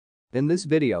In this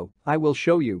video, I will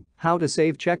show you how to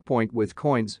save checkpoint with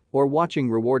coins or watching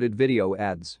rewarded video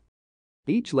ads.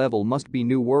 Each level must be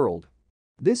new world.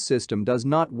 This system does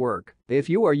not work if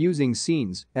you are using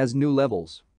scenes as new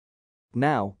levels.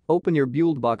 Now, open your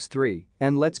Buildbox 3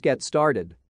 and let's get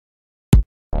started.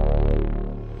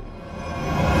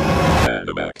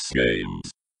 Hanomax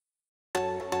games.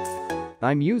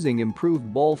 I'm using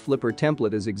improved ball flipper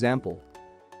template as example.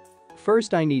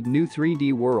 First I need new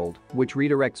 3D world which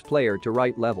redirects player to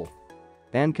right level.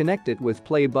 And connect it with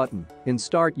play button in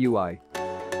start UI.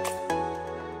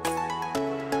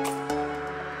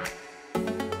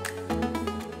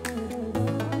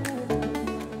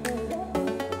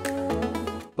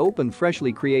 Open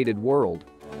freshly created world.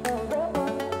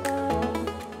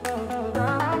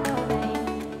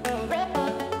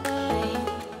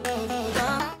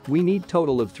 We need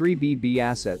total of 3 BB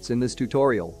assets in this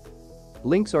tutorial.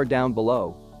 Links are down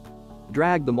below.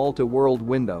 Drag them all to world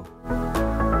window.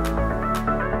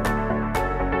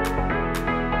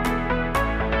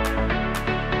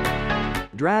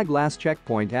 Drag last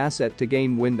checkpoint asset to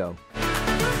game window.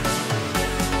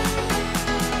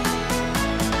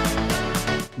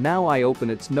 Now I open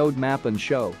its node map and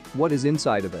show what is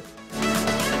inside of it.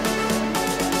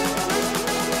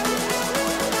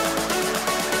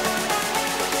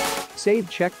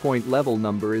 Saved checkpoint level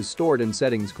number is stored in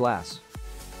settings class.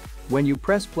 When you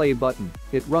press play button,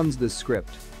 it runs this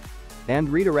script and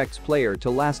redirects player to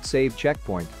last saved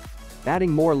checkpoint.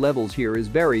 Adding more levels here is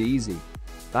very easy.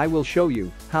 I will show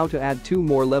you how to add 2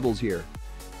 more levels here.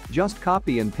 Just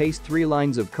copy and paste 3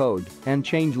 lines of code and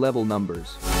change level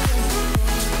numbers.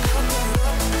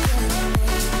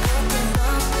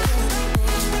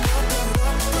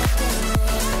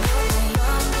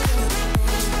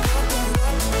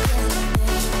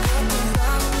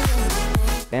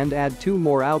 And add 2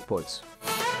 more outputs.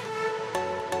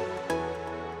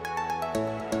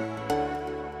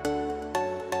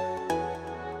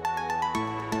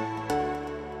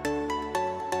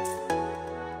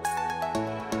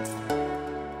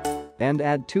 And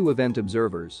add 2 event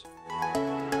observers.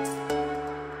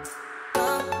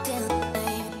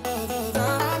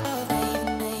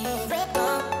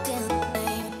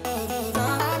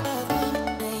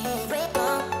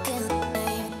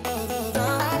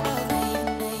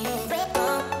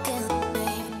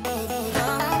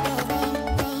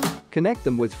 Connect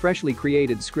them with freshly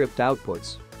created script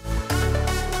outputs.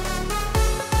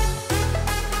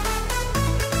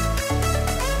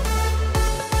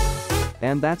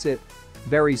 And that's it.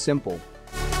 Very simple.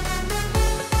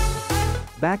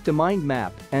 Back to mind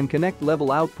map and connect level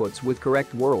outputs with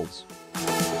correct worlds.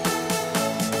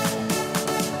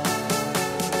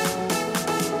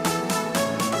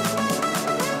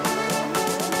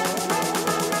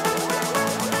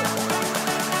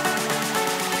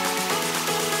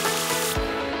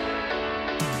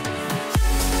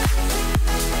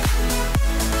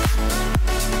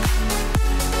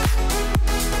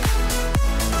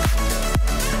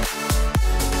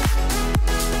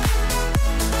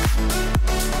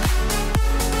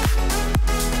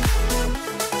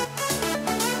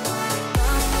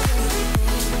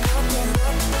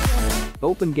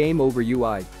 Open Game Over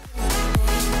UI.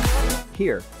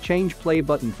 Here, change play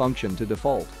button function to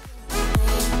default.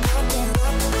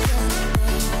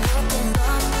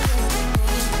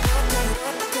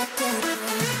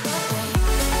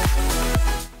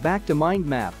 Back to mind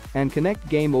map and connect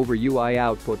Game Over UI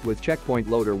output with checkpoint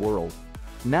loader world.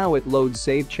 Now it loads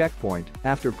save checkpoint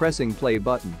after pressing play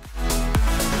button.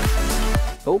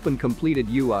 Open completed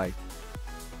UI.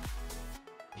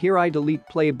 Here I delete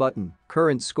play button,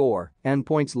 current score, and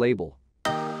points label.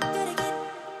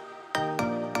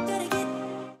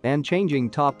 And changing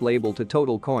top label to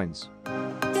total coins.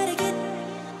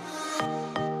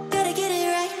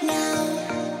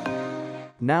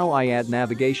 Now I add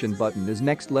navigation button as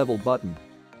next level button.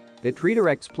 It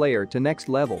redirects player to next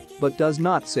level but does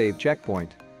not save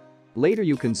checkpoint. Later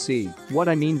you can see what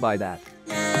I mean by that.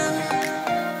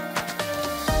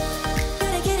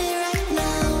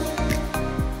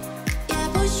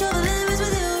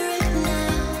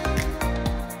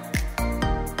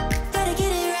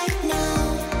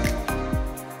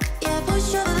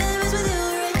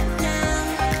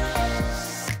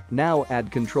 Now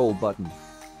add control button.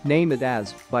 Name it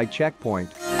as by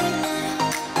checkpoint.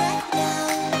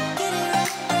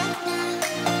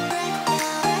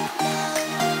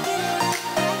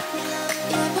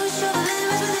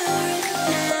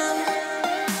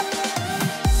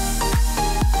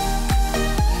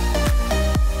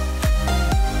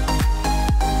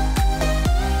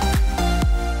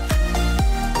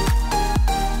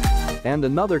 And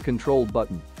another control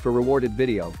button for rewarded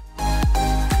video.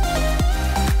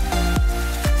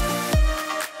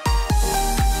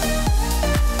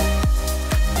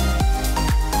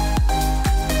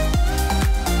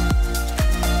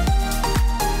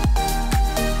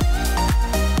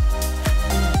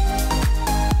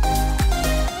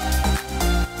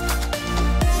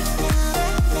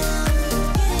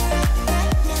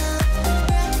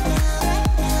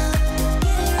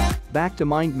 Back to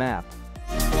mind map.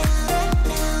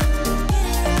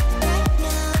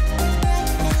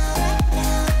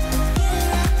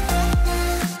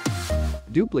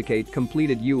 Duplicate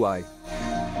completed UI.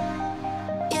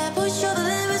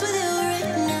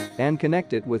 And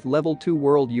connect it with level 2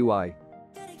 world UI.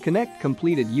 Connect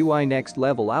completed UI next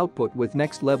level output with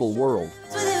next level world.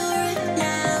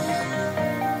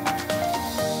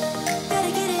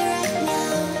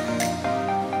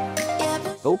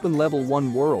 Open level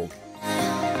 1 world.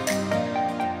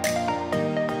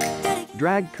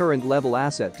 Drag current level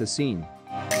asset to scene.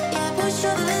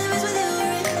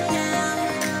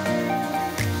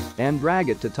 And drag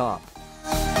it to top.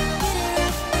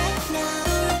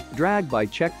 Drag by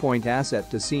checkpoint asset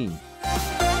to scene.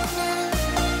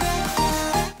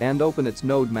 And open its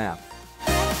node map.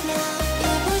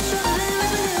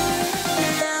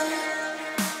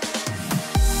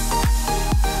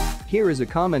 Here is a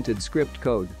commented script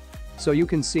code, so you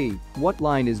can see what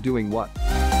line is doing what.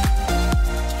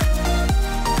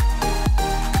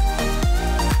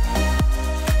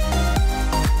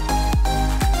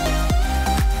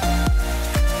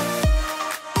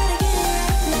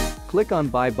 Click on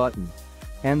Buy button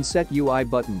and set UI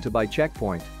button to buy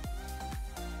checkpoint.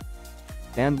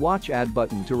 And watch Add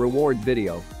button to reward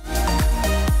video.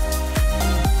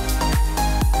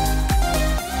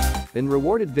 In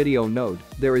rewarded video node,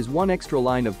 there is one extra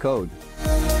line of code.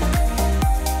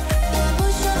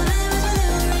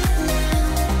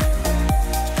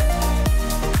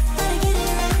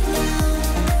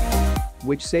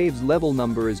 Which saves level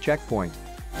number as checkpoint.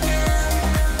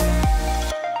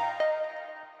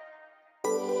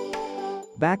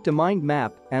 Back to mind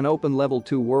map and open level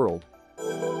 2 world.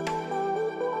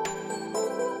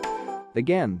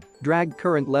 Again, drag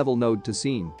current level node to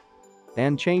scene.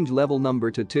 And change level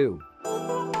number to 2.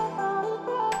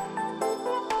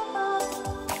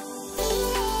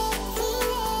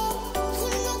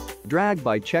 Drag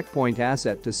by checkpoint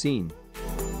asset to scene.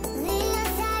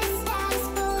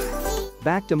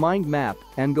 Back to mind map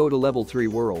and go to level 3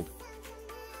 world.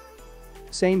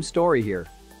 Same story here.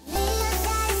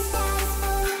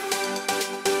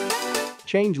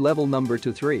 Change level number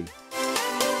to 3.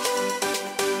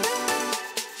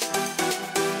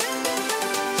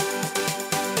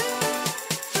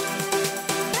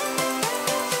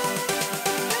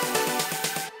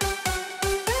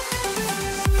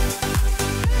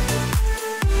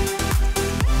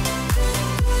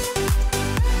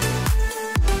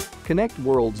 Connect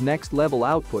world's next level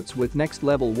outputs with next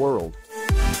level world.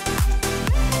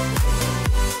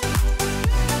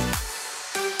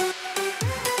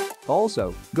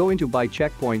 Also, go into Buy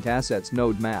Checkpoint Assets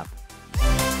node map.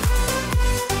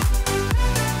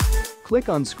 Click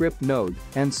on Script node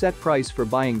and set price for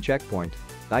buying checkpoint.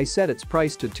 I set its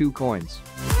price to 2 coins.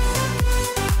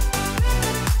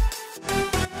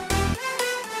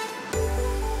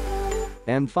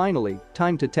 And finally,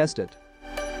 time to test it.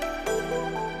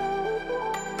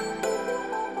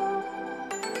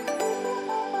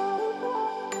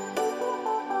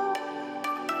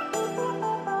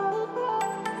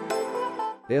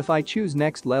 If I choose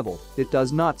next level, it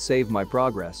does not save my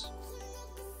progress.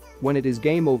 When it is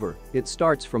game over, it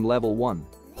starts from level 1.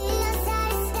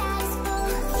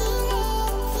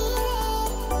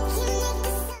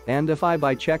 And if I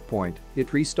buy checkpoint, it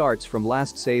restarts from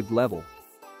last saved level.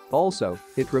 Also,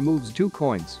 it removes 2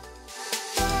 coins.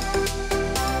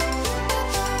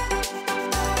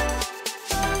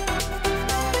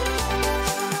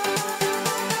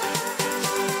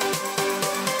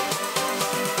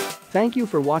 Thank you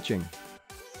for watching.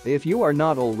 If you are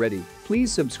not already, please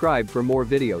subscribe for more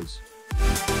videos.